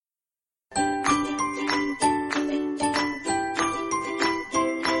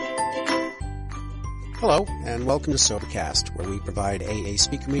Hello, and welcome to Sobercast, where we provide AA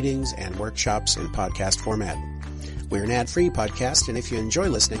speaker meetings and workshops in podcast format. We're an ad-free podcast, and if you enjoy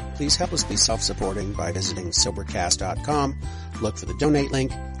listening, please help us be self-supporting by visiting Sobercast.com, look for the donate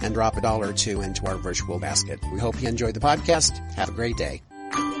link, and drop $1 or $2 into our virtual basket. We hope you enjoy the podcast. Have a great day.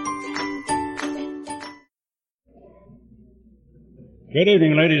 Good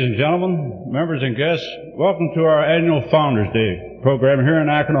evening, ladies and gentlemen, members and guests. Welcome to our annual Founders Day program here in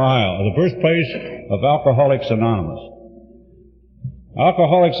Akron, Ohio, the birthplace of Alcoholics Anonymous.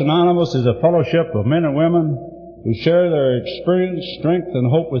 Alcoholics Anonymous is a fellowship of men and women who share their experience, strength, and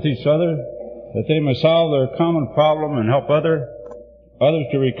hope with each other, that they may solve their common problem and help others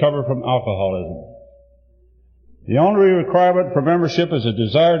to recover from alcoholism. The only requirement for membership is a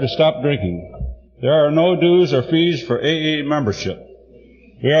desire to stop drinking. There are no dues or fees for AA membership.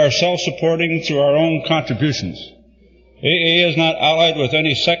 We are self-supporting through our own contributions. AA is not allied with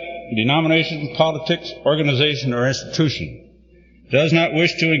any sect, denomination, politics, organization, or institution. It does not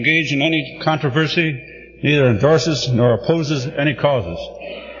wish to engage in any controversy, neither endorses nor opposes any causes.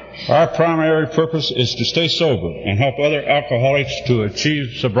 Our primary purpose is to stay sober and help other alcoholics to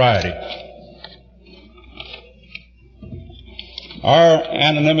achieve sobriety. Our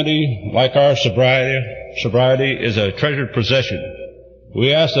anonymity, like our sobriety is a treasured possession.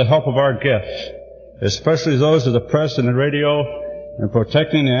 We ask the help of our guests, especially those of the press and the radio, in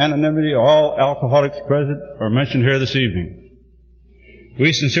protecting the anonymity of all alcoholics present or mentioned here this evening.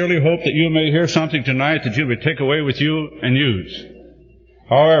 We sincerely hope that you may hear something tonight that you may take away with you and use.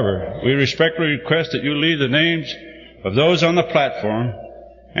 However, we respectfully request that you leave the names of those on the platform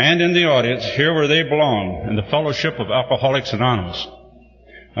and in the audience here where they belong, in the fellowship of Alcoholics Anonymous.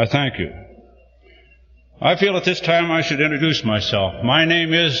 I thank you. I feel at this time I should introduce myself. My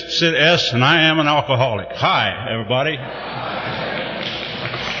name is Sid S., and I am an alcoholic. Hi, everybody.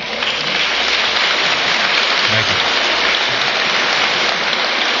 Thank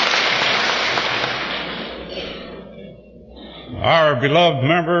you. Our beloved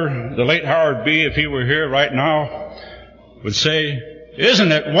member, the late Howard B., if he were here right now, would say,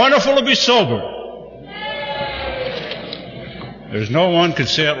 "Isn't it wonderful to be sober?" There's no one could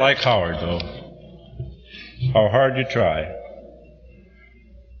say it like Howard, though. How hard you try.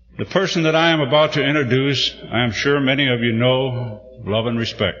 The person that I am about to introduce, I am sure many of you know, love, and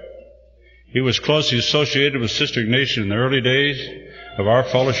respect. He was closely associated with Sister Ignatia in the early days of our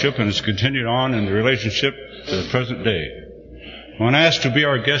fellowship and has continued on in the relationship to the present day. When asked to be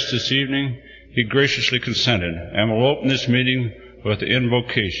our guest this evening, he graciously consented and will open this meeting with the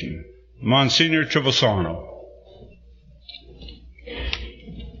invocation. Monsignor Trevisano.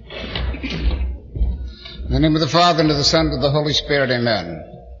 In the name of the Father, and of the Son, and of the Holy Spirit, amen.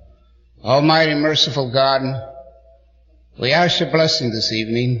 Almighty, merciful God, we ask your blessing this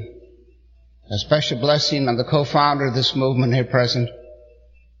evening, a special blessing on the co-founder of this movement here present,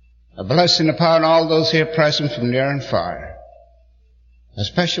 a blessing upon all those here present from near and far, a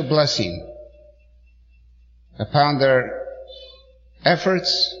special blessing upon their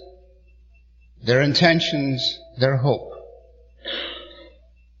efforts, their intentions, their hope.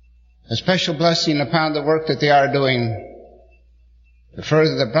 A special blessing upon the work that they are doing to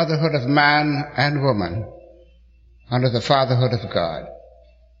further the brotherhood of man and woman under the fatherhood of God.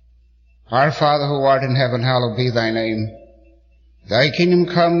 Our Father who art in heaven, hallowed be thy name. Thy kingdom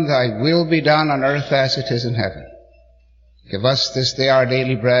come, thy will be done on earth as it is in heaven. Give us this day our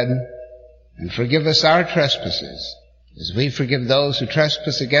daily bread, and forgive us our trespasses, as we forgive those who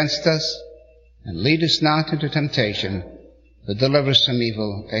trespass against us. And lead us not into temptation, but deliver us from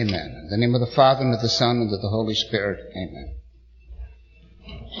evil. Amen. In the name of the Father, and of the Son, and of the Holy Spirit. Amen.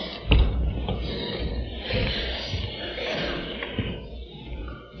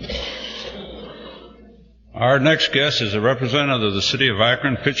 Our next guest is a representative of the city of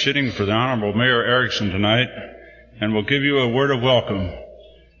Akron, pitch hitting for the Honorable Mayor Erickson tonight, and will give you a word of welcome.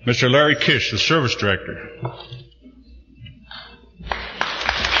 Mr. Larry Kish, the Service Director.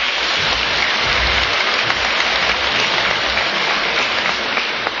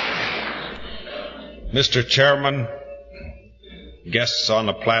 Mr. Chairman, guests on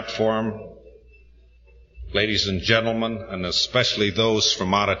the platform, ladies and gentlemen, and especially those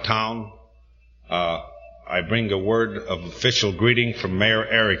from out of town, I bring a word of official greeting from Mayor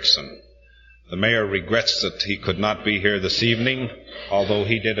Erickson. The mayor regrets that he could not be here this evening, although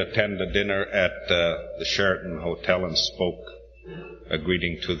he did attend a dinner at the Sheraton Hotel and spoke a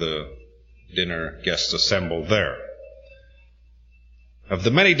greeting to the dinner guests assembled there. Of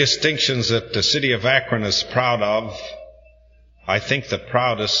the many distinctions that the city of Akron is proud of, I think the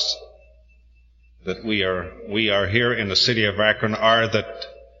proudest that we are here in the city of Akron are that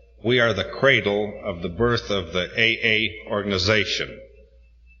we are the cradle of the birth of the AA organization,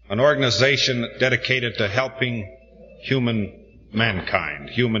 an organization dedicated to helping mankind,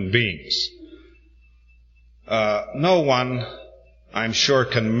 human beings. No one, I'm sure,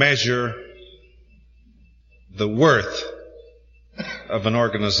 can measure the worth of an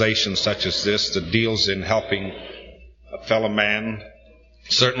organization such as this that deals in helping a fellow man.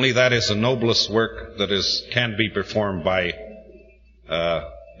 Certainly that is the noblest work that can be performed by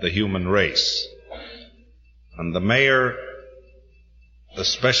the human race. And the mayor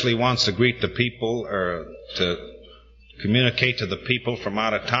especially wants to greet the people, or to communicate to the people from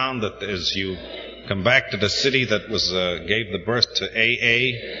out of town, that as you come back to the city that gave the birth to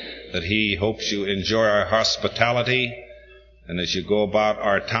AA, that he hopes you enjoy our hospitality. And as you go about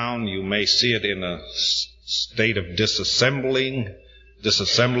our town, you may see it in a state of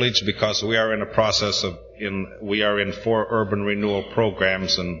disassemblage, because we are in a process we are in 4 urban renewal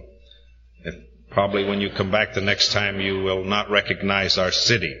programs, and probably when you come back the next time, you will not recognize our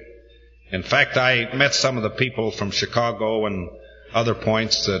city. In fact, I met some of the people from Chicago and other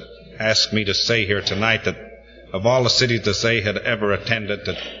points that asked me to say here tonight that of all the cities that they had ever attended,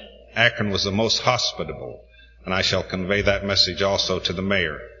 that Akron was the most hospitable. And I shall convey that message also to the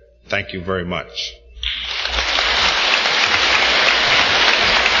mayor. Thank you very much.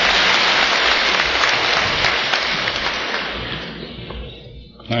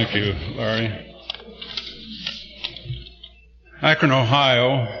 Thank you, Larry. Akron,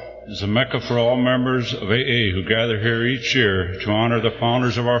 Ohio is a mecca for all members of AA who gather here each year to honor the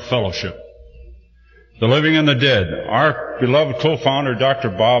founders of our fellowship, the living and the dead. Our beloved co-founder, Dr.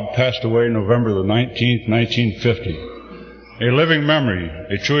 Bob, passed away November the 19th, 1950. A living memory,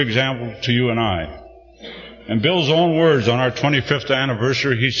 a true example to you and I. In Bill's own words on our 25th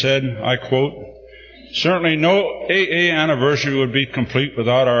anniversary, he said, I quote, "Certainly no AA anniversary would be complete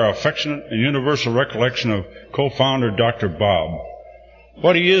without our affectionate and universal recollection of co-founder Dr. Bob,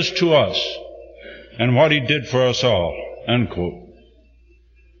 what he is to us, and what he did for us all," end quote.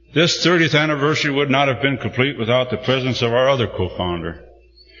 This 30th anniversary would not have been complete without the presence of our other co-founder.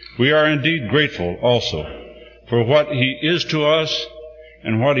 We are indeed grateful also for what he is to us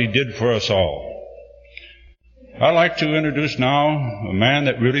and what he did for us all. I'd like to introduce now a man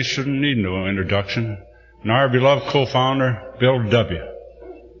that really shouldn't need no introduction, and our beloved co-founder, Bill W.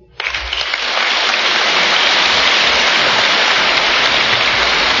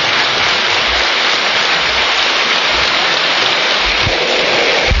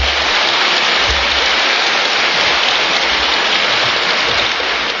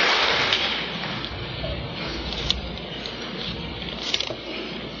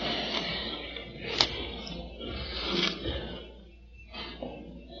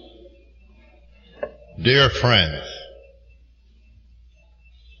 Dear friends,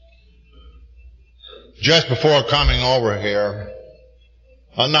 just before coming over here,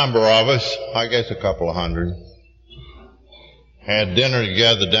 a number of us, I guess a couple of hundred, had dinner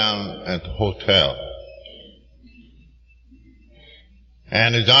together down at the hotel.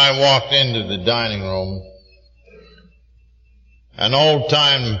 And as I walked into the dining room, an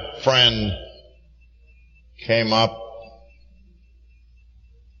old-time friend came up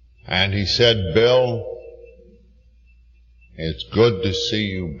and he said, "Bill, it's good to see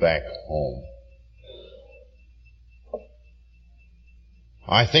you back home."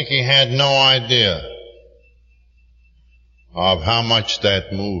 I think he had no idea of how much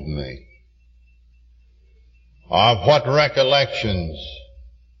that moved me, of what recollections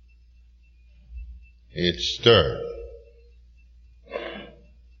it stirred.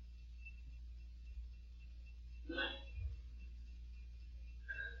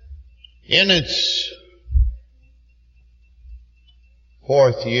 In its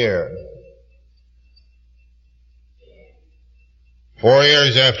 4th year, 4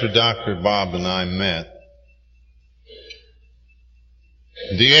 years after Dr. Bob and I met,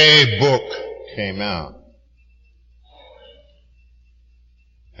 the AA book came out.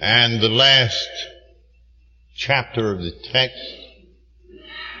 And the last chapter of the text,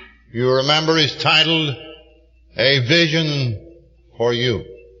 you remember, is titled, "A Vision for You."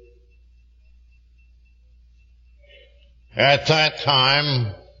 At that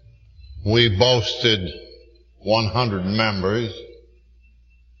time, we boasted 100 members,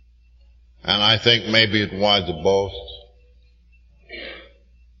 and I think maybe it was a boast.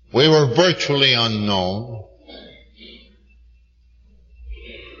 We were virtually unknown,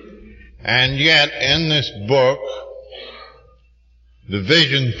 and yet in this book, The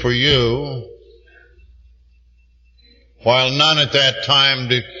Vision for You, while none at that time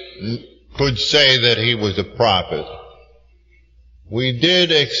could say that he was a prophet, we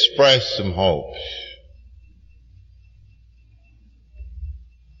did express some hopes.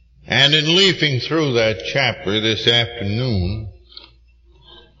 And in leafing through that chapter this afternoon,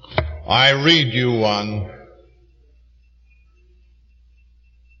 I read you one,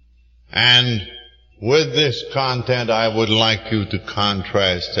 and with this content I would like you to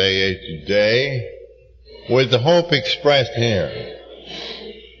contrast AA today with the hope expressed here.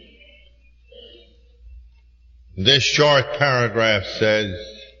 This short paragraph says,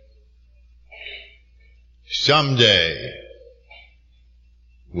 someday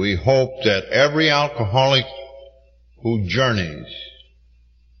we hope that every alcoholic who journeys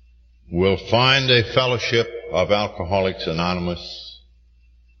will find a fellowship of Alcoholics Anonymous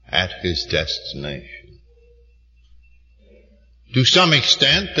at his destination. To some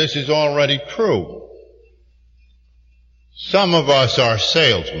extent, this is already true. Some of us are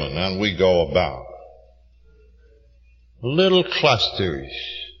salesmen and we go about. Little clusters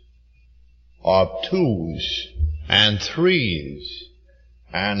of 2s and 3s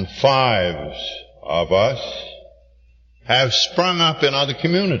and 5s of us have sprung up in other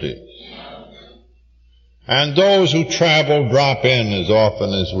communities. And those who travel drop in as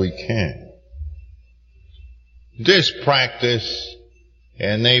often as we can. This practice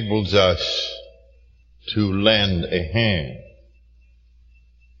enables us to lend a hand.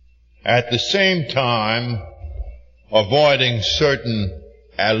 At the same time, avoiding certain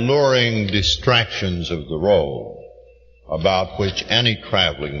alluring distractions of the road about which any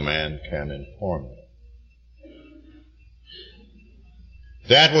traveling man can inform you.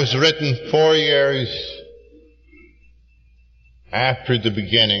 That was written 4 years after the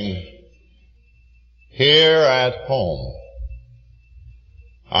beginning, here at home,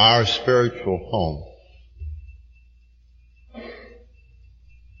 our spiritual home.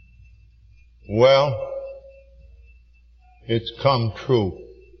 Well, it's come true.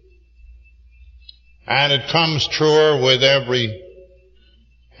 And it comes truer with every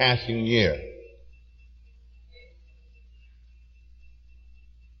passing year.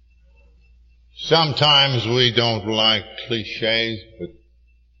 Sometimes we don't like cliches, but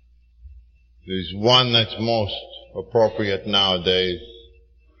there's one that's most appropriate nowadays.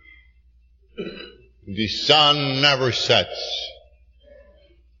 The sun never sets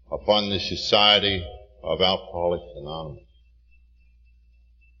upon the Society of Alcoholics Anonymous.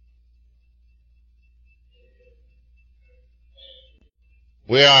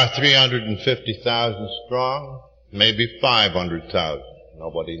 We are 350,000 strong, maybe 500,000.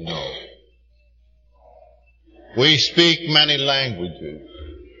 Nobody knows. We speak many languages.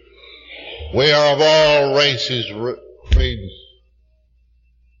 We are of all races, creeds,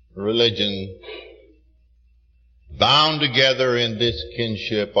 religions, bound together in this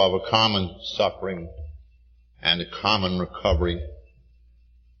kinship of a common suffering and a common recovery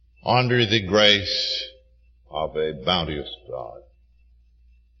under the grace of a bounteous God.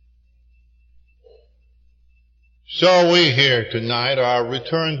 So we here tonight are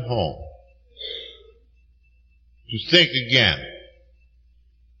returned home to think again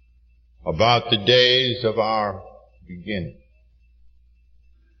about the days of our beginning.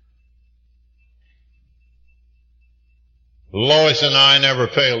 Lois and I never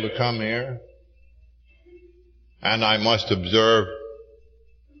failed to come here, and I must observe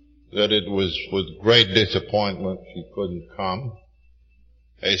that it was with great disappointment she couldn't come,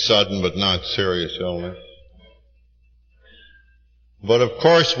 a sudden but not serious illness. But of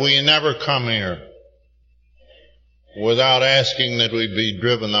course we never come here without asking that we be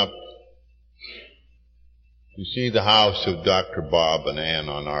driven up to see the house of Dr. Bob and Ann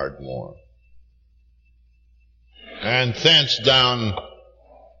on Ardmore. And thence down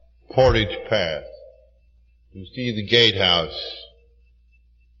Portage Path to see the gatehouse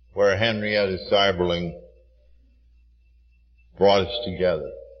where Henrietta Seiberling brought us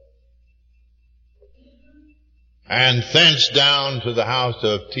together. And thence down to the house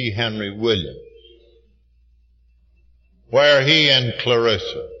of T. Henry Williams, where he and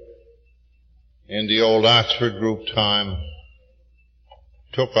Clarissa, in the old Oxford group time,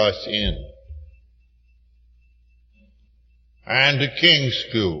 took us in. And to King's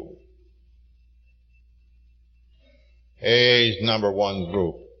School, AA's #1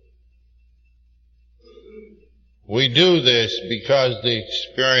 group. We do this because the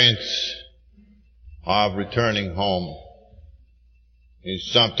experience of returning home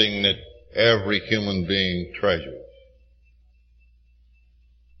is something that every human being treasures.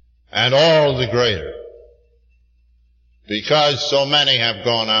 And all the greater because so many have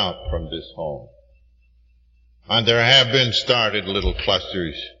gone out from this home. And there have been started little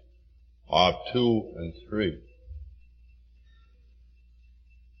clusters of 2 and 3.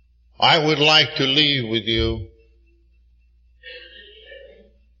 I would like to leave with you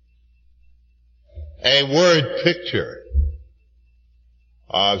a word picture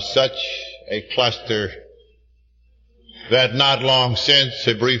of such a cluster that not long since,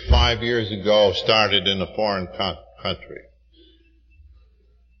 a brief 5 years ago, started in a foreign country.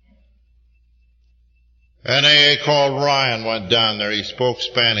 An AA called Ryan went down there. He spoke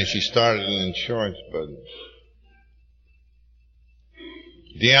Spanish. He started an insurance business.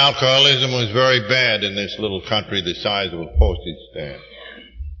 The alcoholism was very bad in this little country the size of a postage stamp.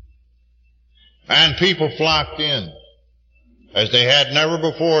 And people flocked in, as they had never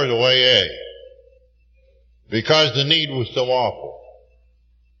before, to AA, because the need was so awful.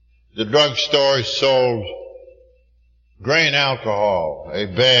 The drugstores sold grain alcohol, a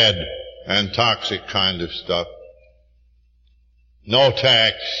bad and toxic kind of stuff. No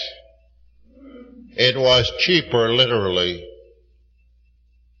tax. It was cheaper, literally,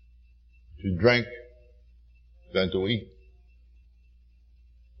 to drink than to eat.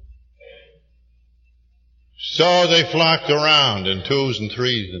 So they flocked around in 2s and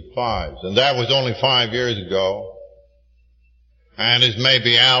 3s and 5s, and that was only 5 years ago. And as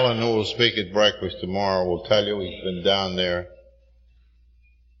maybe Alan, who will speak at breakfast tomorrow, will tell you, he's been down there,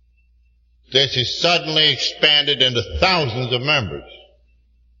 this has suddenly expanded into thousands of members.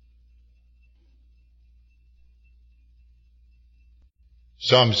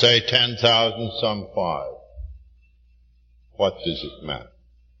 Some say 10,000, some 5. What does it matter?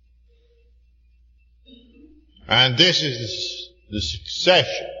 And this is the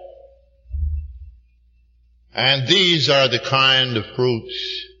succession. And these are the kind of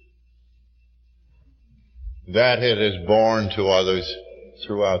fruits that it has borne to others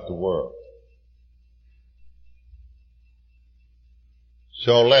throughout the world.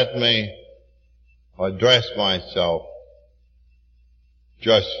 So let me address myself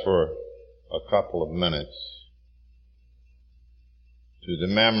just for a couple of minutes to the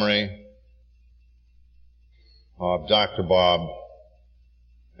memory of Dr. Bob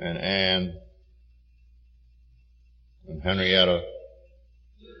and Ann and Henrietta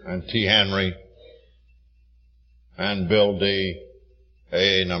and T. Henry and Bill D.,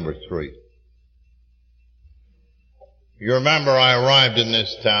 AA number 3. You remember I arrived in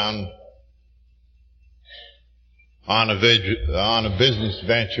this town on a business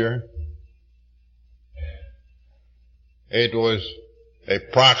venture. It was a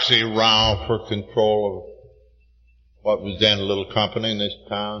proxy row for control of what was then a little company in this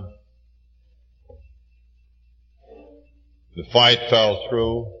town. The fight fell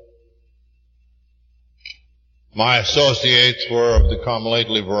through. My associates were of the come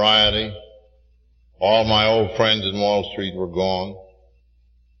lately variety. All my old friends in Wall Street were gone.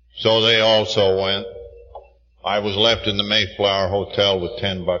 So they also went. I was left in the Mayflower Hotel with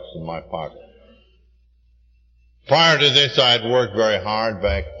 $10 in my pocket. Prior to this, I had worked very hard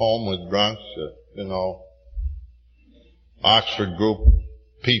back home with drunks, Oxford group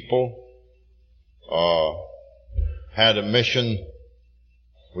people, had a mission.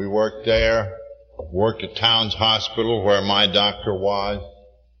 We worked there, worked at Towns Hospital where my doctor was.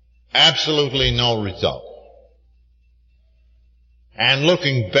 Absolutely no result. And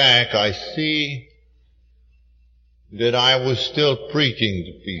looking back, I see that I was still preaching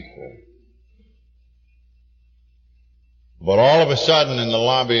to people. But all of a sudden in the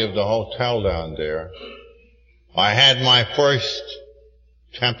lobby of the hotel down there, I had my first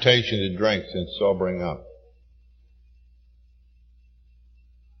temptation to drink since sobering up.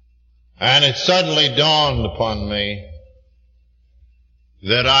 And it suddenly dawned upon me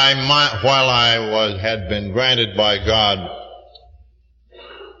that I might, while I had been granted by God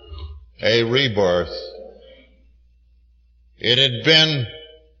a rebirth, it had been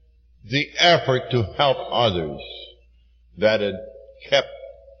the effort to help others that had kept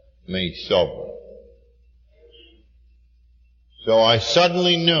me sober. So I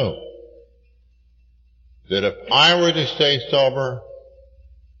suddenly knew that if I were to stay sober,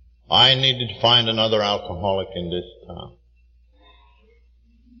 I needed to find another alcoholic in this town.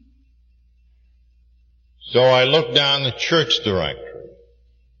 So I looked down the church directory.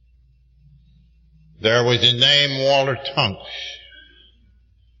 There was a name, Walter Tunks,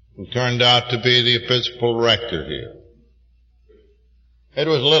 who turned out to be the Episcopal rector here. It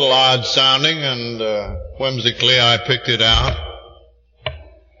was a little odd sounding, and whimsically I picked it out.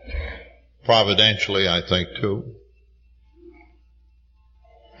 Providentially, I think, too.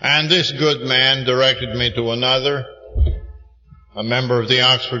 And this good man directed me to another, a member of the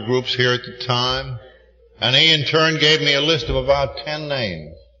Oxford groups here at the time, and he in turn gave me a list of about 10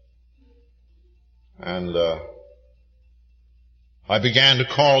 names. And I began to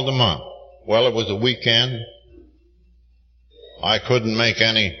call them up. Well, it was a weekend. I couldn't make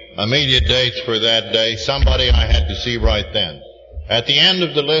any immediate dates for that day. Somebody I had to see right then. At the end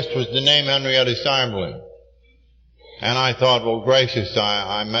of the list was the name Henrietta Seiberling. And I thought, well, gracious,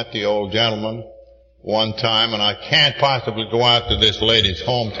 I met the old gentleman one time, and I can't possibly go out to this lady's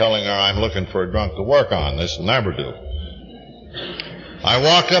home telling her I'm looking for a drunk to work on. This will never do. I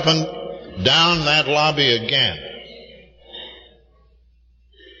walked up and down that lobby again.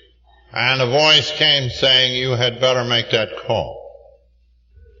 And a voice came saying, you had better make that call.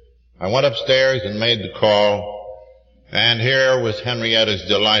 I went upstairs and made the call, and here was Henrietta's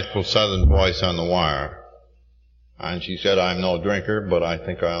delightful southern voice on the wire. And she said, I'm no drinker, but I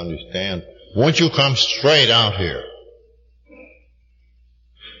think I understand. Won't you come straight out here?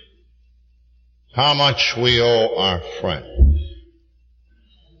 How much we owe our friends.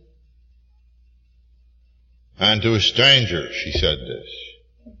 And to a stranger, she said this.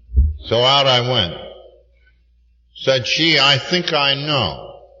 So out I went. Said she, I think I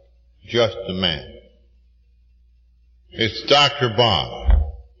know just the man. It's Dr. Bob.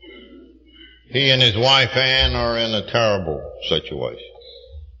 He and his wife Ann are in a terrible situation.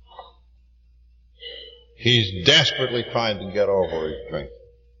 He's desperately trying to get over his drink.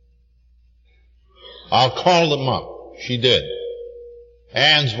 I'll call them up. She did.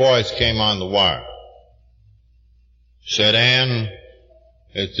 Ann's voice came on the wire. Said, Ann,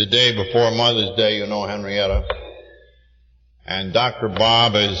 it's the day before Mother's Day, you know, Henrietta. And Dr.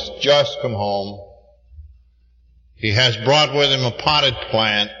 Bob has just come home. He has brought with him a potted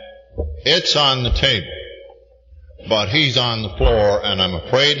plant. It's on the table. But he's on the floor, and I'm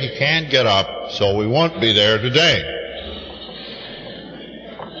afraid he can't get up, so we won't be there today.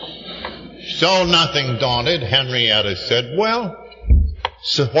 So nothing daunted, Henrietta said, well,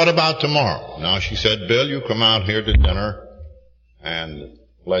 so what about tomorrow? Now she said, Bill, you come out here to dinner, and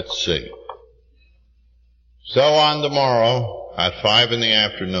let's see. So on the morrow, at 5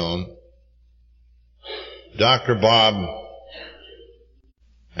 p.m, Dr. Bob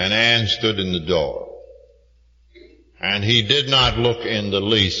and Ann stood in the door. And he did not look in the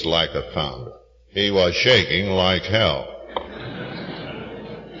least like a founder. He was shaking like hell.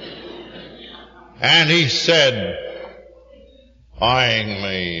 And he said, eyeing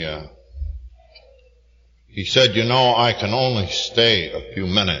me, he said, you know, I can only stay a few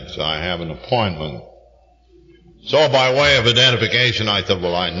minutes. I have an appointment. So by way of identification, I thought,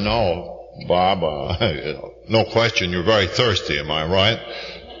 well, I know, Bob, no question, you're very thirsty, am I right?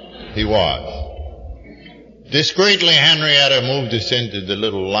 He was. Discreetly, Henrietta moved us into the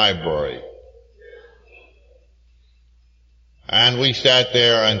little library. And we sat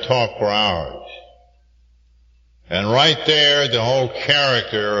there and talked for hours. And right there, the whole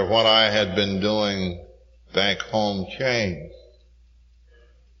character of what I had been doing back home changed.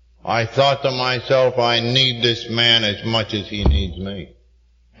 I thought to myself, I need this man as much as he needs me.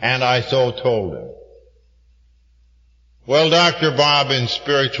 And I so told him. Well, Dr. Bob in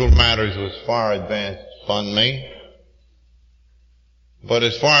spiritual matters was far advanced on me. But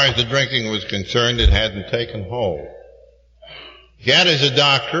as far as the drinking was concerned, it hadn't taken hold. Yet as a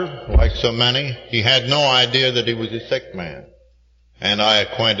doctor, like so many, he had no idea that he was a sick man. And I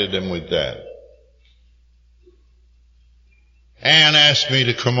acquainted him with that. Ann asked me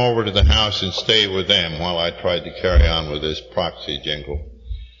to come over to the house and stay with them while I tried to carry on with this proxy jingle.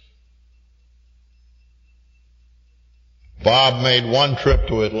 Bob made one trip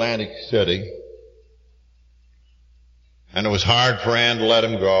to Atlantic City, and it was hard for Ann to let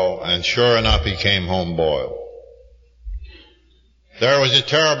him go, and sure enough, he came home boiled. There was a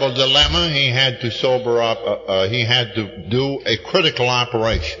terrible dilemma. He had to sober up. He had to do a critical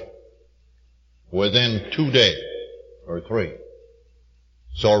operation within 2 days or 3.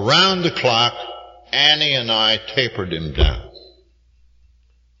 So round the clock, Annie and I tapered him down.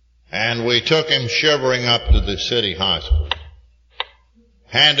 And we took him shivering up to the city hospital.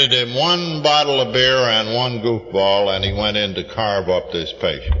 Handed him 1 bottle of beer and 1 goofball, and he went in to carve up this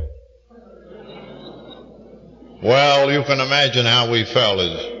patient. Well, you can imagine how we felt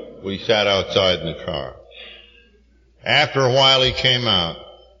as we sat outside in the car. After a while he came out.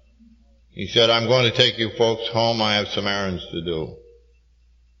 He said, I'm going to take you folks home. I have some errands to do.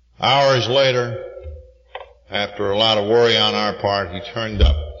 Hours later, after a lot of worry on our part, he turned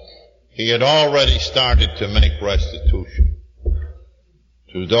up. He had already started to make restitution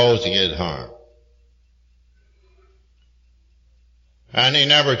to those he had harmed. And he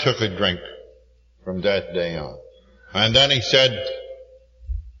never took a drink from that day on. And then he said,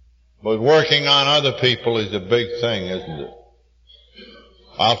 but working on other people is a big thing, isn't it?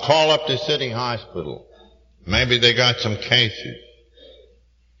 I'll call up the city hospital. Maybe they got some cases.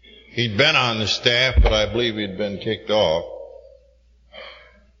 He'd been on the staff, but I believe he'd been kicked off.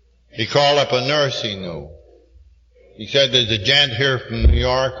 He called up a nurse he knew. He said, there's a gent here from New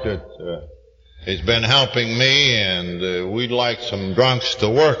York that has been helping me, and we'd like some drunks to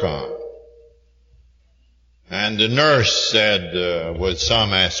work on. And the nurse said, with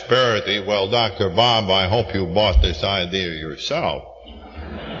some asperity, well, Dr. Bob, I hope you bought this idea yourself.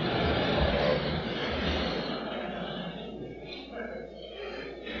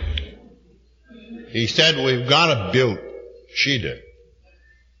 He said, we've got a beaut. She did.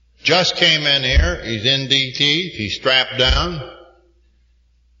 Just came in here. He's in DT. He's strapped down.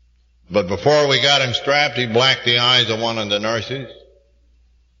 But before we got him strapped, he blacked the eyes of one of the nurses.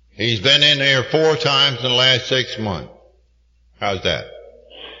 He's been in here 4 times in the last 6 months. How's that?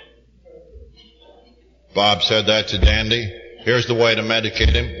 Bob said, that's a dandy. Here's the way to medicate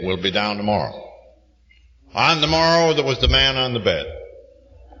him. We'll be down tomorrow. On the morrow, there was the man on the bed.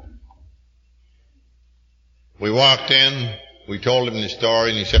 We walked in. We told him the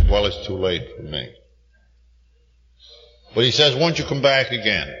story, and he said, well, it's too late for me. But he says, won't you come back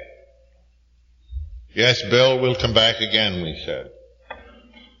again? Yes, Bill, we'll come back again, we said.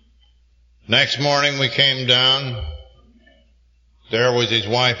 Next morning we came down. There was his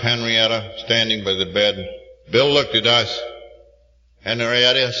wife, Henrietta, standing by the bed. Bill looked at us.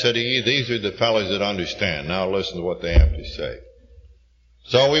 Henrietta said, these are the fellows that understand. Now listen to what they have to say.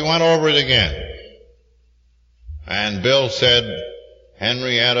 So we went over it again. And Bill said,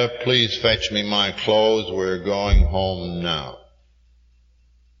 Henrietta, please fetch me my clothes. We're going home now.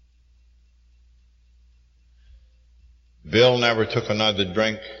 Bill never took another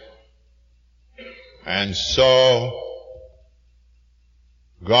drink. And so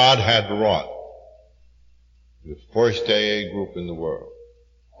God had wrought the first AA group in the world.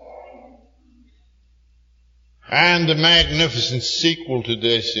 And the magnificent sequel to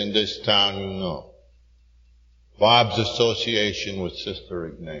this in this town, you know. Bob's association with Sister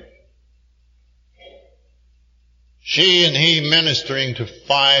Ignatius. She and he ministering to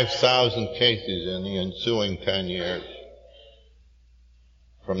 5,000 cases in the ensuing 10 years.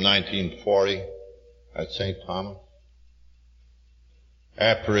 From 1940 at St. Thomas.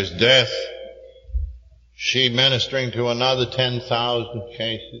 After his death, she ministering to another 10,000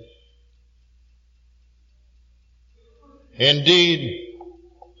 cases. Indeed,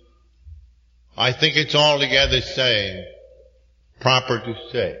 I think it's altogether proper to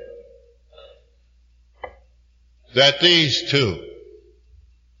say that these two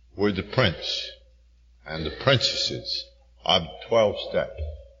were the prince and the princesses of 12 steps.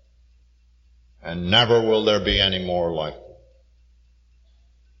 And never will there be any more like them.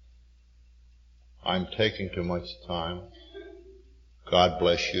 I'm taking too much time. God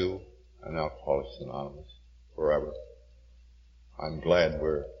bless you and Alcoholics Anonymous forever. I'm glad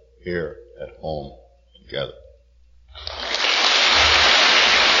we're here at home together.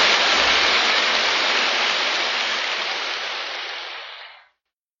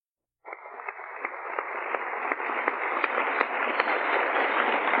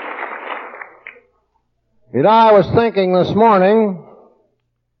 You know, I was thinking this morning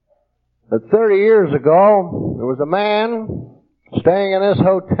that 30 years ago, there was a man staying in this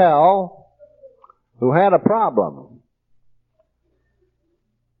hotel who had a problem.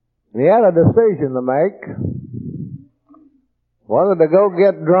 And he had a decision to make, whether to go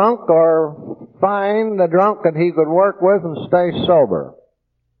get drunk or find a drunk that he could work with and stay sober.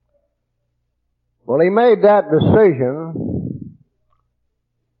 Well, he made that decision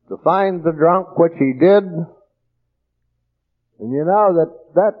to find the drunk, which he did. And you know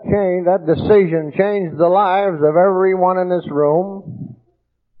that decision changed the lives of everyone in this room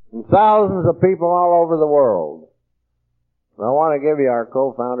and thousands of people all over the world. And I want to give you our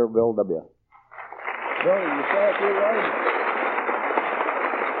co-founder, Bill W. Bill, you say a few words?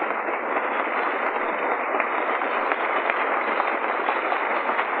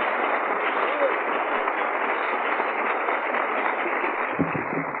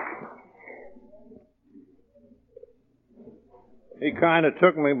 He kind of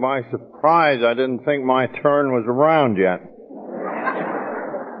took me by surprise. I didn't think my turn was around yet.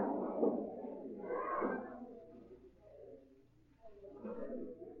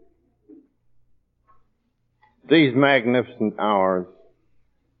 These magnificent hours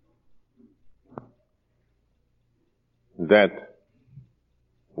that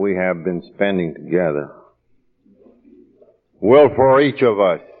we have been spending together will for each of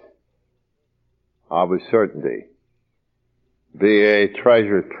us, of a certainty, be a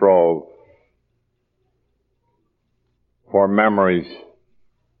treasure trove for memories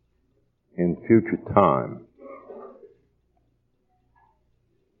in future time.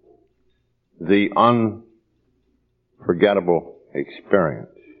 the unforgettable experience.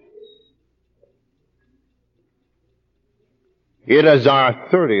 It is our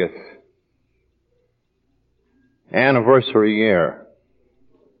 30th anniversary year,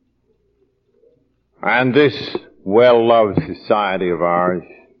 and this well-loved society of ours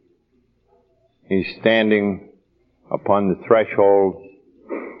is standing upon the threshold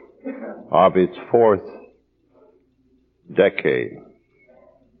of its 4th decade.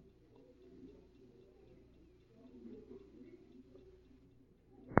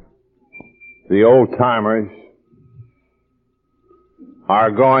 The old-timers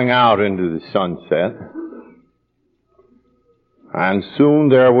are going out into the sunset, and soon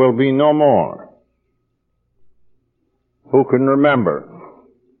there will be no more who can remember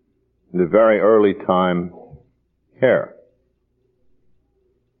the very early time here.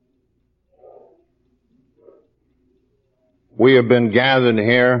 We have been gathered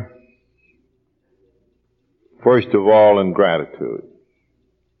here, first of all, in gratitude,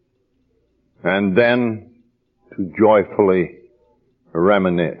 and then to joyfully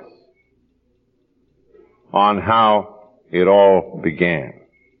reminisce on how it all began.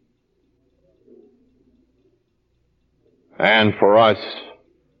 And for us,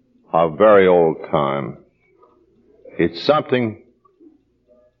 a very old time, it's something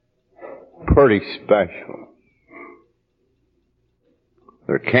pretty special.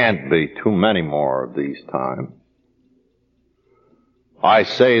 There can't be too many more of these times. I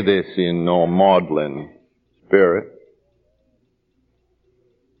say this in no maudlin spirit.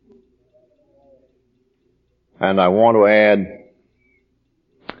 And I want to add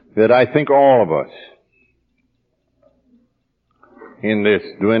that I think all of us in this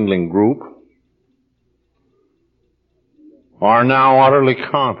dwindling group are now utterly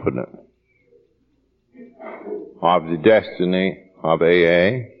confident of the destiny of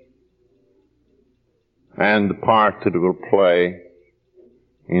AA and the part that it will play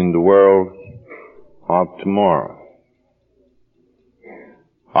in the world of tomorrow.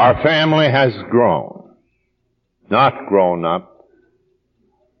 Our family has grown, not grown up,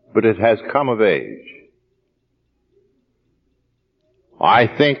 but it has come of age. I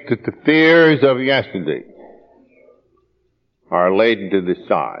think that the fears of yesterday are laid to the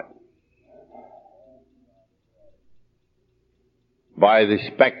side by the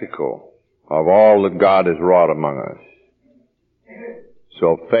spectacle of all that God has wrought among us.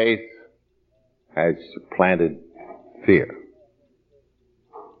 So faith has supplanted fear.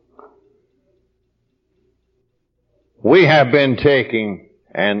 We have been taking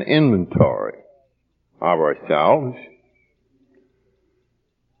an inventory of ourselves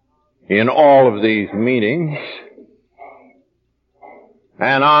in all of these meetings,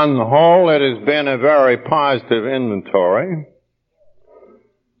 and on the whole it has been a very positive inventory.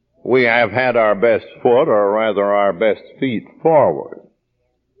 We have had our best foot, or rather our best feet, forward.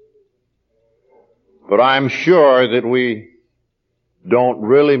 But I'm sure that we don't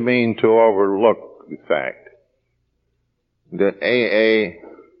really mean to overlook the fact that AA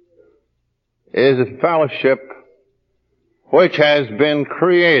is a fellowship which has been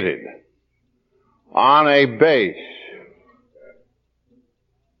created on a base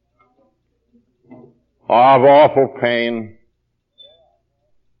of awful pain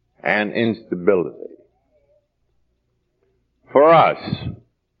and instability. For us,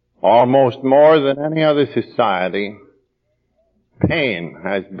 almost more than any other society, pain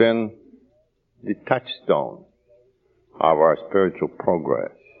has been the touchstone of our spiritual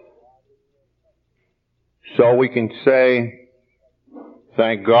progress. So we can say,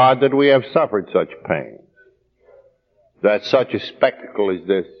 thank God that we have suffered such pain, that such a spectacle as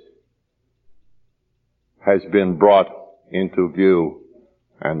this has been brought into view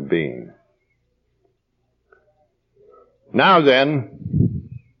and being. Now then,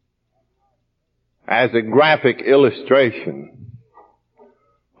 as a graphic illustration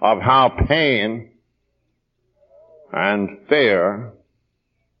of how pain and fear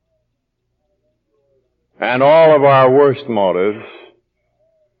and all of our worst motives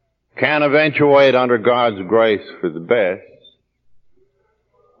can eventuate under God's grace for the best,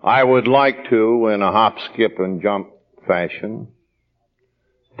 I would like to, in a hop, skip, and jump fashion,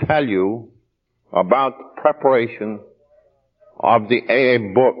 tell you about the preparation of the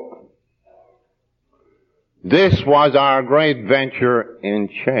AA book. This was our great venture in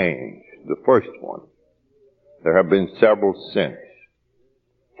change, the first one. There have been several since.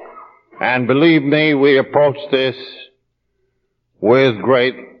 And believe me, we approached this with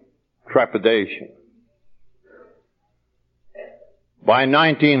great trepidation. By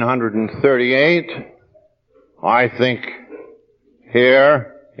 1938, I think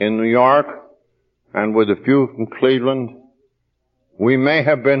here in New York, and with a few from Cleveland, we may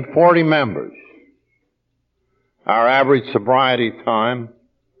have been 40 members. Our average sobriety time,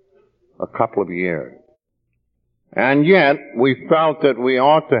 a couple of years. And yet, we felt that we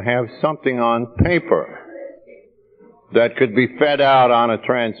ought to have something on paper that could be fed out on a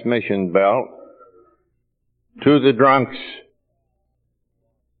transmission belt to the drunks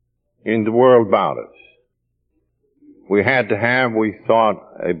in the world about us. We had to have, we thought,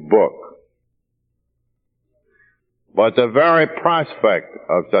 a book. But the very prospect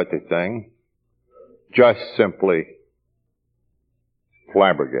of such a thing just simply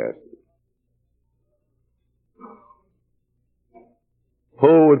flabbergasted.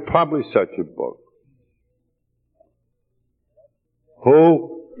 Who would publish such a book?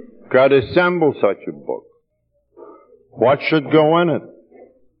 Who could assemble such a book? What should go in it?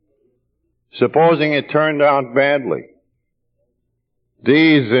 Supposing it turned out badly.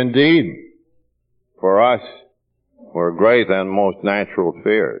 These, indeed, for us, were great and most natural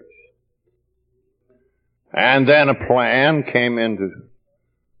fears. And then a plan came into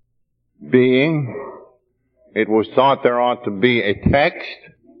being. It was thought there ought to be a text.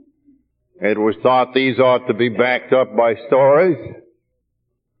 It was thought these ought to be backed up by stories.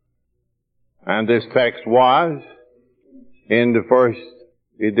 And this text was, in the first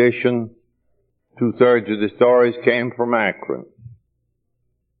edition, 2/3 of the stories came from Akron.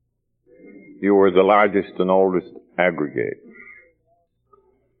 You were the largest and oldest aggregate.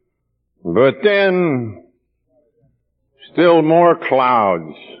 But then, still more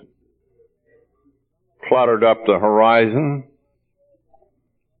clouds cluttered up the horizon.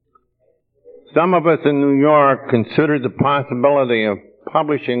 Some of us in New York considered the possibility of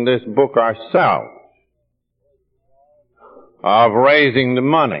publishing this book ourselves, of raising the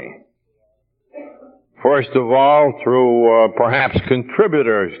money. First of all, through perhaps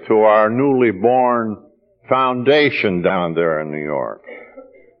contributors to our newly born foundation down there in New York.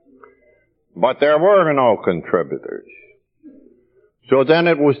 But there were no contributors. So then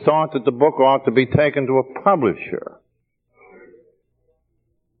it was thought that the book ought to be taken to a publisher.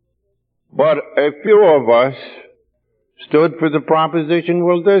 But a few of us stood for the proposition,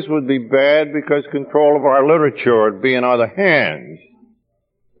 well, this would be bad because control of our literature would be in other hands.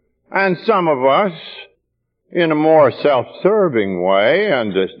 And some of us, in a more self-serving way,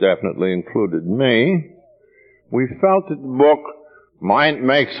 and this definitely included me, we felt that the book might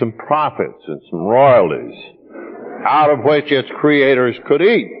make some profits and some royalties out of which its creators could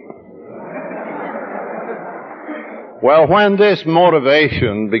eat. Well, when this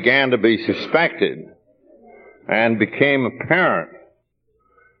motivation began to be suspected and became apparent,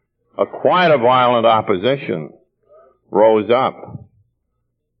 quite a violent opposition rose up.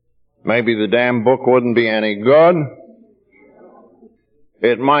 Maybe the damn book wouldn't be any good.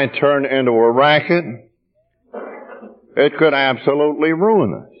 It might turn into a racket. It could absolutely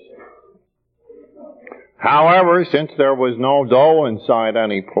ruin us. However, since there was no dough inside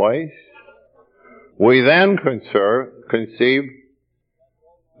any place, we then conceived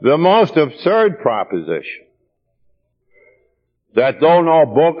the most absurd proposition that though no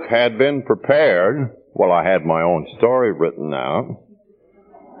book had been prepared, well, I had my own story written out,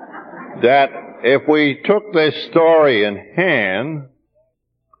 that if we took this story in hand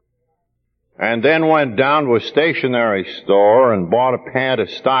and then went down to a stationery store and bought a pad of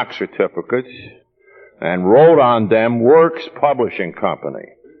stock certificates and wrote on them Works Publishing Company.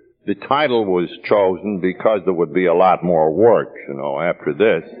 The title was chosen because there would be a lot more work, after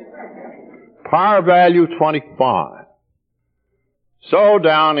this. Par value 25. So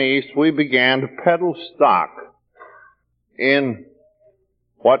down east we began to peddle stock in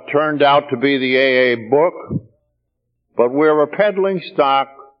what turned out to be the AA book, but we were peddling stock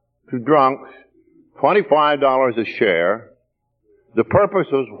to drunks, $25 a share. The purpose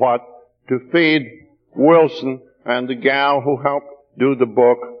was what? To feed Wilson and the gal who helped do the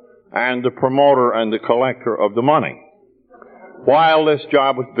book and the promoter and the collector of the money while this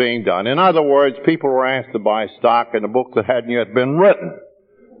job was being done. In other words, people were asked to buy stock in a book that hadn't yet been written.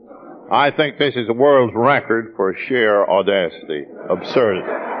 I think this is a world's record for sheer audacity, absurdity.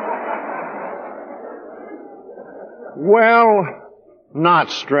 Well,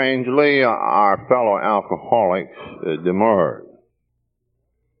 not strangely, our fellow alcoholics demurred.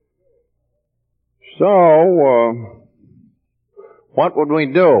 So, what would we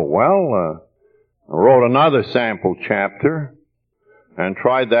do? Well, I wrote another sample chapter and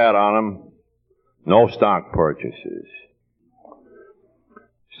tried that on them. No stock purchases.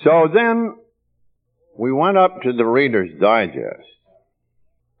 So then we went up to the Reader's Digest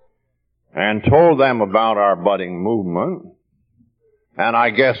and told them about our budding movement And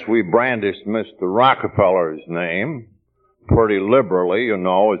I guess we brandished Mr. Rockefeller's name pretty liberally, you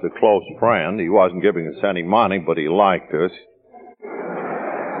know, as a close friend. He wasn't giving us any money, but he liked us.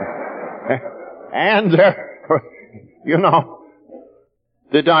 And, you know,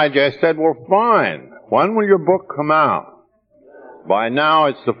 the Digest said, well, fine. When will your book come out? By now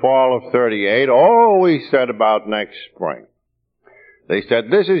it's the fall of 38. Oh, we said about next spring. They said,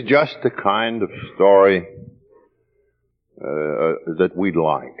 this is just the kind of story that we'd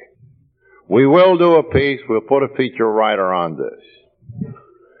like. We will do a piece, we'll put a feature writer on this.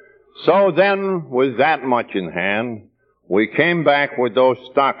 So then, with that much in hand, we came back with those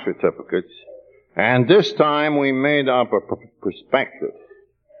stock certificates, and this time we made up a prospectus.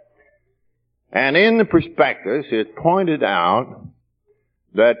 And in the prospectus, it pointed out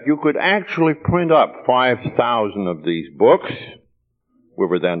that you could actually print up 5,000 of these books. We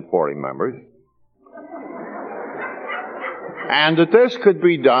were then 40 members. And that this could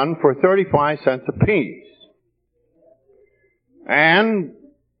be done for 35 cents a piece. And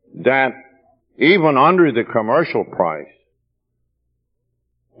that even under the commercial price,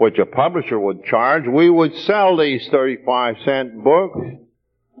 which a publisher would charge, we would sell these 35-cent books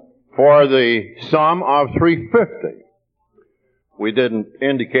for the sum of $3.50. We didn't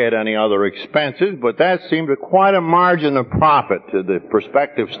indicate any other expenses, but that seemed quite a margin of profit to the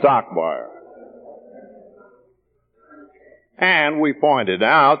prospective stock buyer. And we pointed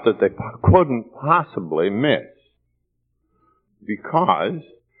out that they couldn't possibly miss, because,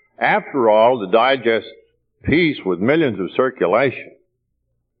 after all, the Digest piece with millions of circulation,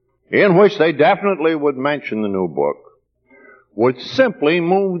 in which they definitely would mention the new book, would simply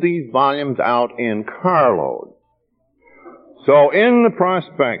move these volumes out in carloads. So in the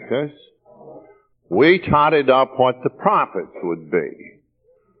prospectus, we totted up what the profits would be.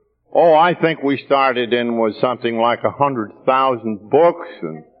 Oh, I think we started in with something like 100,000 books,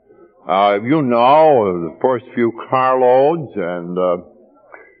 and you know, the first few carloads, and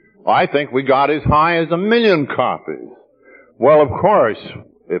I think we got as high as 1 million copies. Well, of course,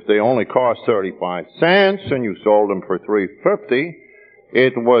 if they only cost 35 cents and you sold them for $3.50,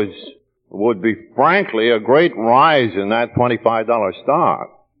 it would be frankly a great rise in that $25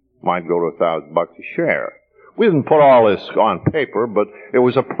 stock. Might go to $1,000 a share. We didn't put all this on paper, but it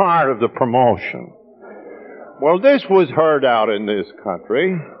was a part of the promotion. Well, this was heard out in this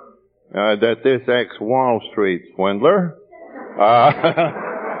country, that this ex-Wall Street swindler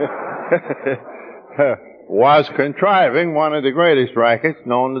was contriving one of the greatest rackets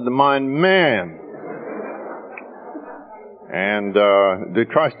known to the mind man. And the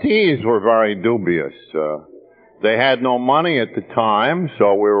trustees were very dubious. They had no money at the time,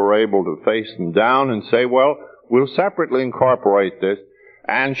 so we were able to face them down and say, well, we'll separately incorporate this.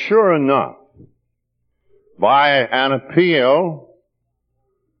 And sure enough, by an appeal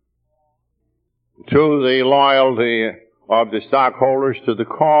to the loyalty of the stockholders to the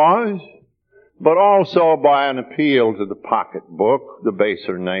cause, but also by an appeal to the pocketbook, the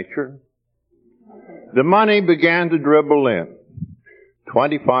baser nature, the money began to dribble in.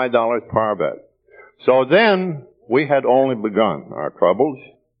 $25 par bet. So then, we had only begun our troubles.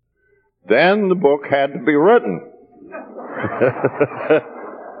 Then the book had to be written.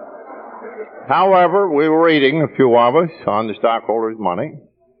 However, we were eating, a few of us, on the stockholders' money.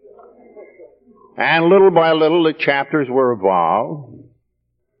 And little by little, the chapters were evolved.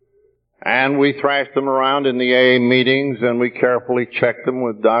 And we thrashed them around in the AA meetings, and we carefully checked them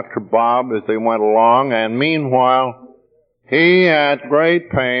with Dr. Bob as they went along. And meanwhile, he, at great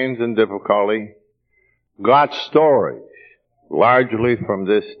pains and difficulty, got stories, largely from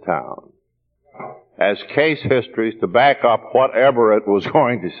this town, as case histories to back up whatever it was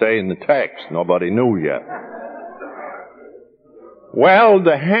going to say in the text. Nobody knew yet. Well,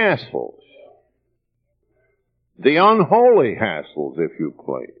 the hassles, the unholy hassles, if you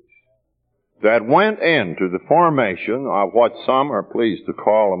please, that went into the formation of what some are pleased to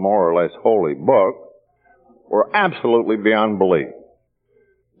call a more or less holy book were absolutely beyond belief.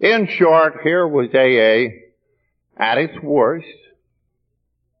 In short, here was AA at its worst,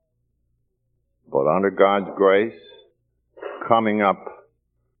 but under God's grace, coming up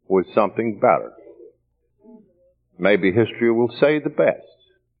with something better. Maybe history will say the best.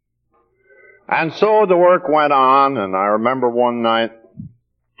 And so the work went on, and I remember one night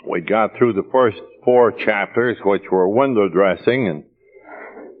we got through the first 4 chapters, which were window dressing, and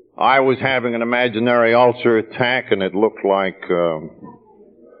I was having an imaginary ulcer attack, and it looked like,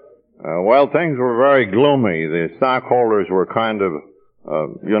 well, things were very gloomy. The stockholders were kind of,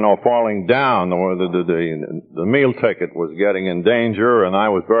 falling down. The meal ticket was getting in danger, and I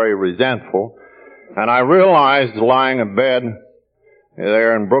was very resentful. And I realized, lying in bed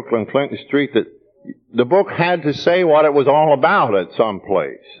there in Brooklyn, Clinton Street, that the book had to say what it was all about at some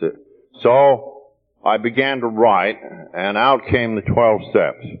place. So I began to write, and out came the 12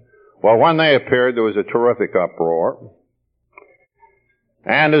 steps. Well, when they appeared, there was a terrific uproar.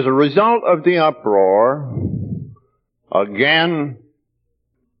 And as a result of the uproar, again,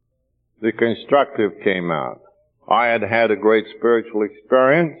 the constructive came out. I had had a great spiritual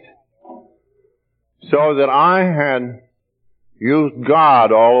experience, so that I had used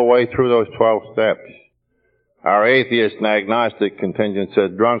God all the way through those 12 steps. Our atheist and agnostic contingent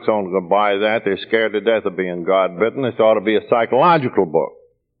said, drunks only go buy that. They're scared to death of being God-bitten. This ought to be a psychological book.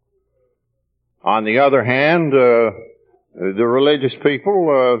 On the other hand, the religious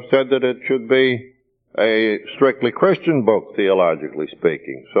people said that it should be a strictly Christian book, theologically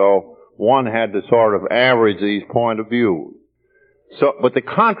speaking. So one had to sort of average these point of views. So, but the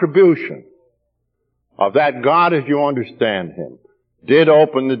contribution of that God as you understand Him did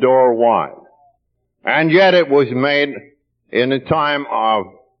open the door wide. And yet it was made in a time of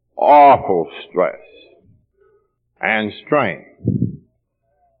awful stress and strain,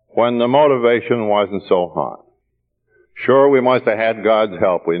 when the motivation wasn't so high. Sure, we must have had God's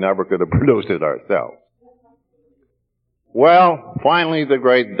help. We never could have produced it ourselves. Well, finally the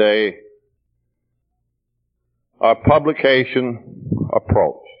great day of publication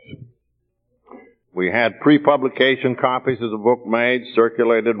approached. We had pre-publication copies of the book made,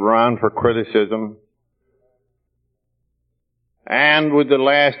 circulated around for criticism. And with the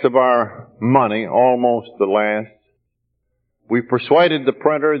last of our money, almost the last, we persuaded the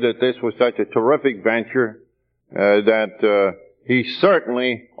printer that this was such a terrific venture that he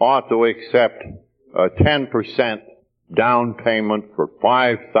certainly ought to accept a 10% down payment for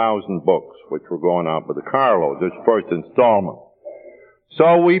 5,000 books, which were going out by the carload, this first installment.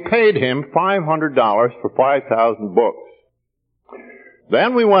 So we paid him $500 for 5,000 books.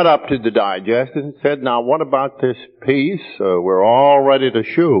 Then we went up to the Digest and said, now what about this piece? We're all ready to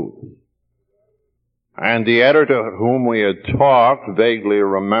shoot. And the editor to whom we had talked vaguely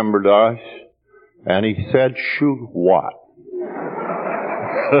remembered us, and he said, shoot what?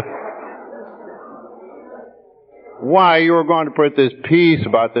 Why, you were going to print this piece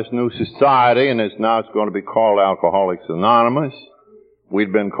about this new society, and it's going to be called Alcoholics Anonymous.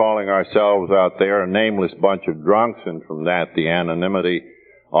 We'd been calling ourselves out there a nameless bunch of drunks, and from that the anonymity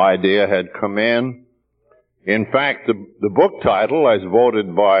idea had come in. In fact, the book title, as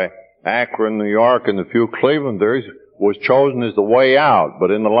voted by Akron, New York, and a few Clevelanders, was chosen as The Way Out.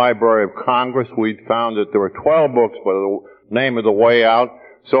 But in the Library of Congress, we'd found that there were 12 books by the name of The Way Out.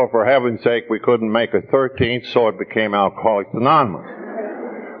 So for heaven's sake, we couldn't make a 13th, so it became Alcoholics Anonymous.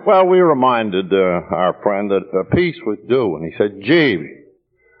 Well, we reminded our friend that a piece was due, and he said, gee,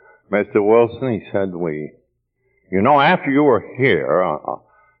 Mr. Wilson, he said, after you were here,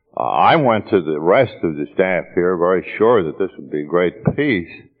 I went to the rest of the staff here very sure that this would be a great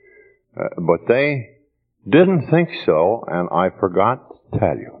piece, but they didn't think so, and I forgot to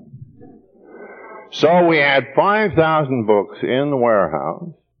tell you. So we had 5,000 books in the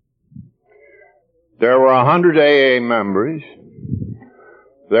warehouse. There were 100 AA members.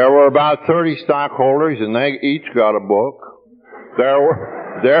 There were about 30 stockholders, and they each got a book. There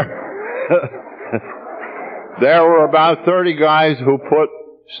were about 30 guys who put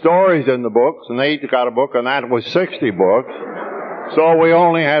stories in the books, and they each got a book, and that was 60 books. So we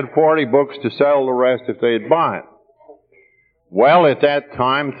only had 40 books to sell the rest if they'd buy it. Well, at that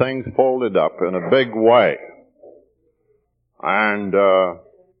time, things folded up in a big way. And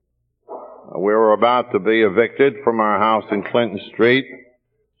we were about to be evicted from our house in Clinton Street.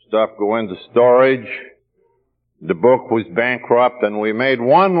 Stuff go into storage. The book was bankrupt, and we made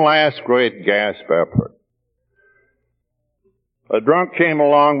one last great gasp effort. A drunk came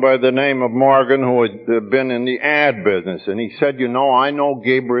along by the name of Morgan who had been in the ad business, and he said, I know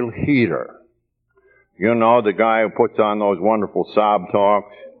Gabriel Heater. The guy who puts on those wonderful sob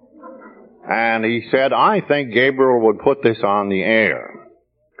talks. And he said, I think Gabriel would put this on the air.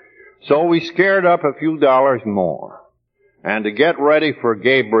 So we scared up a few dollars more. And to get ready for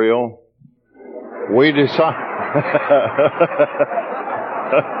Gabriel, we decided...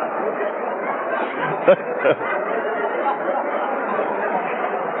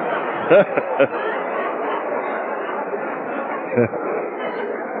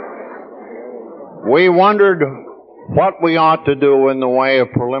 We wondered what we ought to do in the way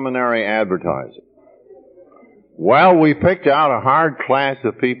of preliminary advertising. Well, we picked out a hard class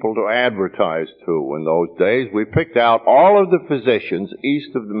of people to advertise to in those days. We picked out all of the physicians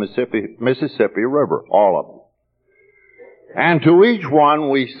east of the Mississippi River, all of them. And to each one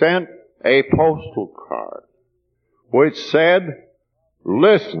we sent a postal card which said,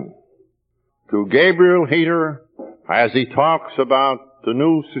 listen to Gabriel Heater as he talks about the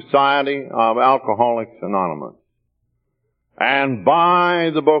new society of Alcoholics Anonymous. And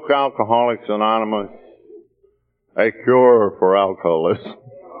buy the book Alcoholics Anonymous, A Cure for Alcoholism.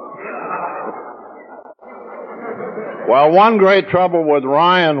 Well, one great trouble with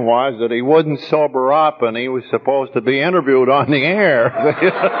Ryan was that he wouldn't sober up, and he was supposed to be interviewed on the air.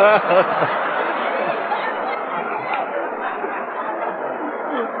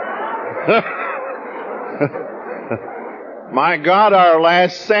 My God, our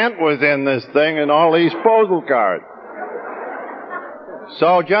last cent was in this thing and all these postal cards.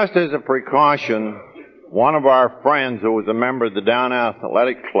 So just as a precaution, one of our friends who was a member of the Down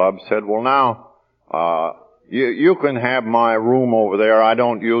Athletic Club said, well, now, you can have my room over there. I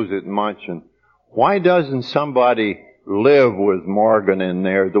don't use it much. And why doesn't somebody live with Morgan in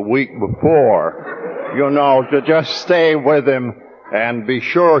there the week before, to just stay with him and be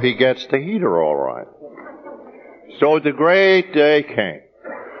sure he gets the heater all right? So the great day came.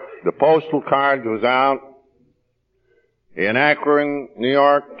 The postal card was out. In Akron, New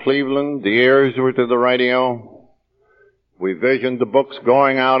York, Cleveland, the ears were to the radio. We visioned the books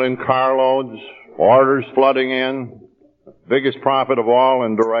going out in carloads, orders flooding in, biggest profit of all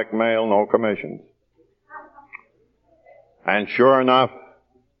in direct mail, no commissions. And sure enough,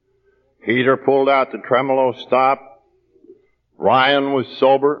 Heater pulled out the tremolo stop. Ryan was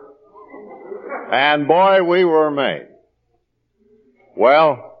sober. And boy, we were made.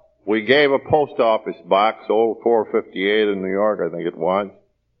 Well, we gave a post office box, old 458 in New York, I think it was,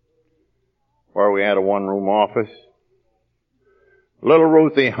 where we had a one-room office. Little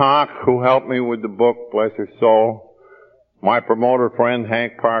Ruthie Hawk, who helped me with the book, bless her soul, my promoter friend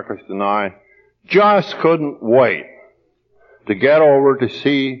Hank Parkhurst and I just couldn't wait to get over to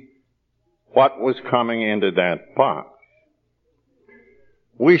see what was coming into that box.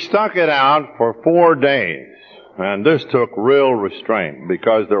 We stuck it out for 4 days, and this took real restraint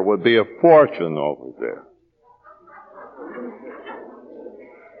because there would be a fortune over there.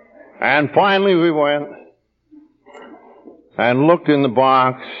 And finally we went and looked in the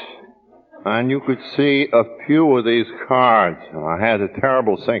box, and you could see a few of these cards, and I had a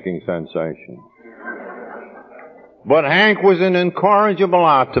terrible sinking sensation. But Hank was an incorrigible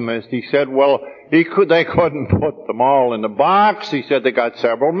optimist. He said, well, they couldn't put them all in the box. He said they got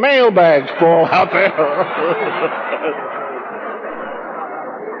several mailbags full out there.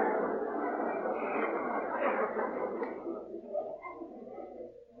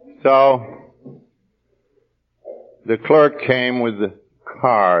 So, the clerk came with the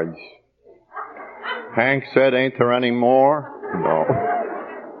cards. Hank said, ain't there any more? No.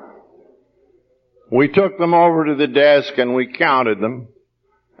 We took them over to the desk and we counted them,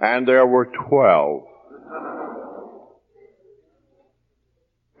 and there were 12.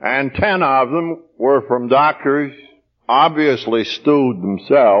 And 10 of them were from doctors, obviously stewed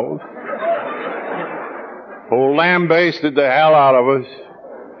themselves, who lambasted the hell out of us,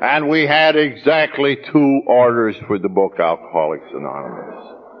 and we had exactly 2 orders for the book Alcoholics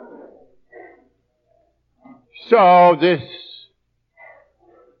Anonymous. So this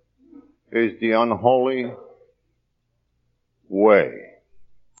is the unholy way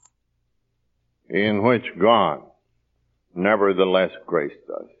in which God nevertheless graced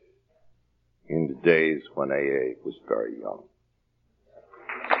us in the days when AA was very young.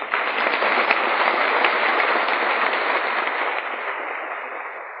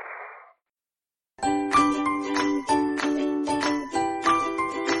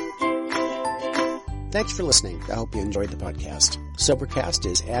 Thanks for listening. I hope you enjoyed the podcast. Sobercast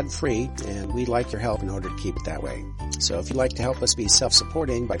is ad-free, and we'd like your help in order to keep it that way. So if you'd like to help us be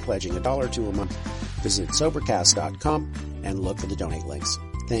self-supporting by pledging $1 or $2 a month, visit Sobercast.com and look for the donate links.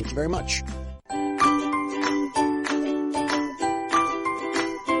 Thank you very much.